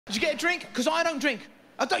Did you get a drink? Because I don't drink.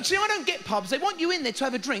 I don't get pubs. They want you in there to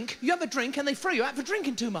have a drink. You have a drink and they throw you out for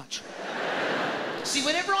drinking too much. See,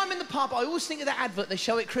 whenever I'm in the pub, I always think of that advert they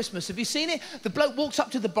show at Christmas. Have you seen it? The bloke walks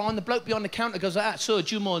up to the bar and the bloke behind the counter goes like that. Sir,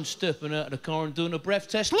 do you mind stepping out of the car and doing a breath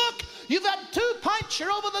test? Look, you've had 2 pints,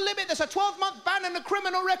 you're over the limit. There's a 12-month ban and a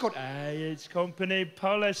criminal record. Hey, it's company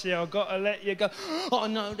policy. I've got to let you go. Oh,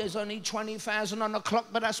 no, there's only 20,000 on the clock,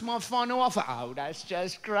 but that's my final offer. Oh, that's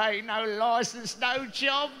just great. No licence, no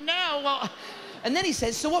job now. What? And then he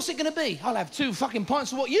says, so what's it going to be? I'll have 2 fucking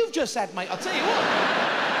pints of what you've just had, mate. I'll tell you what.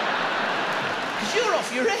 Because you're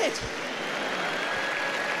off your head.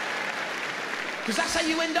 Because that's how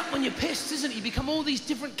you end up when you're pissed, isn't it? You become all these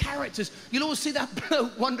different characters. You'll always see that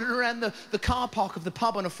bloke wandering around the car park of the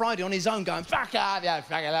pub on a Friday on his own going, fuck off, you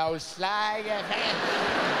fucking old slag, you fucking...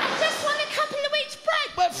 I just want a couple of weeks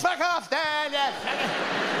break. Well, fuck off, Dan, you fucking...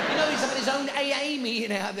 You know, he's having his own AA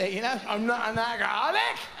meeting out there, you know? I'm not an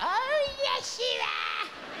alcoholic. Oh, yes, you are.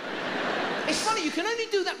 It's funny, you can only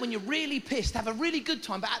do that when you're really pissed, have a really good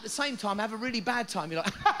time, but at the same time, have a really bad time. You're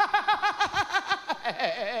like...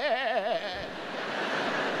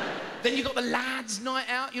 Then you've got the lads' night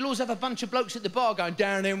out. You'll always have a bunch of blokes at the bar going,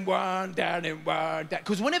 down in one, down in one, down...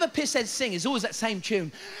 Because whenever pissheads sing, it's always that same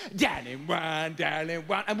tune. Down in one, down in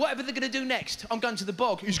one. And whatever they're going to do next, I'm going to the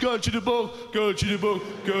bog. He's going to the bog, go to the bog,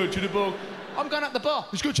 go to the bog. I'm going up the bar.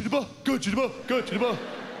 He's going to the bar, go to the bar, go to the bar.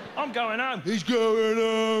 I'm going home. He's going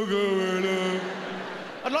home, going home.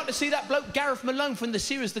 I'd like to see that bloke Gareth Malone from the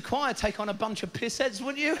series The Choir take on a bunch of pissheads,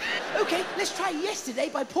 wouldn't you? OK, let's try Yesterday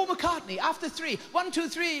by Paul McCartney. After 3. 1, 2,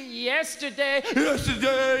 3. Yesterday.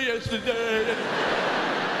 Yesterday, yesterday.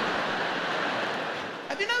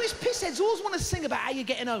 Have you noticed pissheads always want to sing about how you're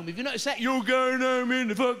getting home? Have you noticed that? You're going home in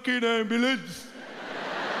the fucking ambulance.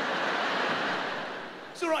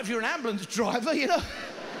 It's all right if you're an ambulance driver, you know.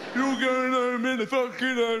 You're going home in the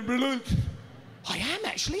fucking ambulance. I am,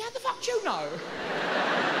 actually. How the fuck do you know? Is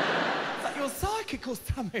that you're psychic or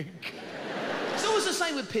something? It's always the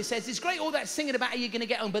same with pissheads. It's great all that singing about how you're going to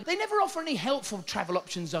get home, but they never offer any helpful travel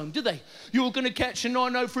options home, do they? You're going to catch a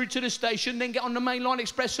 903 to the station, then get on the mainline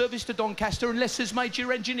express service to Doncaster unless there's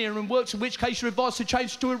major engineering works, in which case you're advised to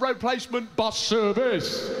change to a road placement bus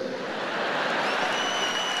service.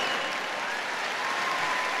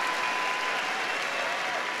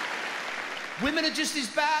 Women are just as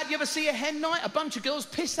bad. You ever see a hen night? A bunch of girls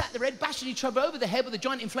piss at their head, bashing each other over the head with a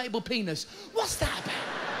giant inflatable penis. What's that about?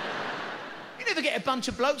 You never get a bunch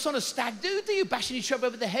of blokes on a stag do you? Bashing each other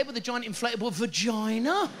over the head with a giant inflatable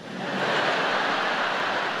vagina.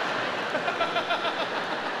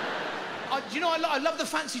 Do you know, I love the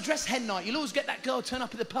fancy dress hen night. You'll always get that girl turn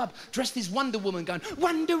up at the pub dressed as Wonder Woman going,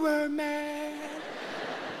 Wonder Woman.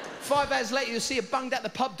 5 hours later, you'll see her bunged out the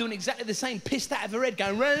pub doing exactly the same, pissed out of her head,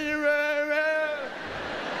 going, rah, rah, rah.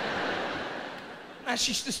 And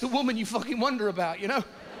she's just the woman you fucking wonder about, you know?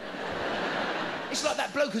 It's like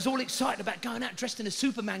that bloke who's all excited about going out dressed in a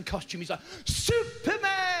Superman costume. He's like,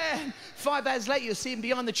 Superman! 5 hours later, you'll see him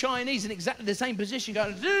behind the Chinese in exactly the same position,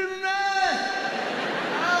 going, Superman!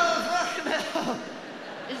 Oh, fucking hell.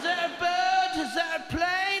 Is that a bird? Is that a plane?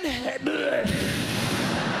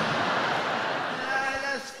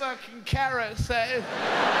 Fucking carrots, that is.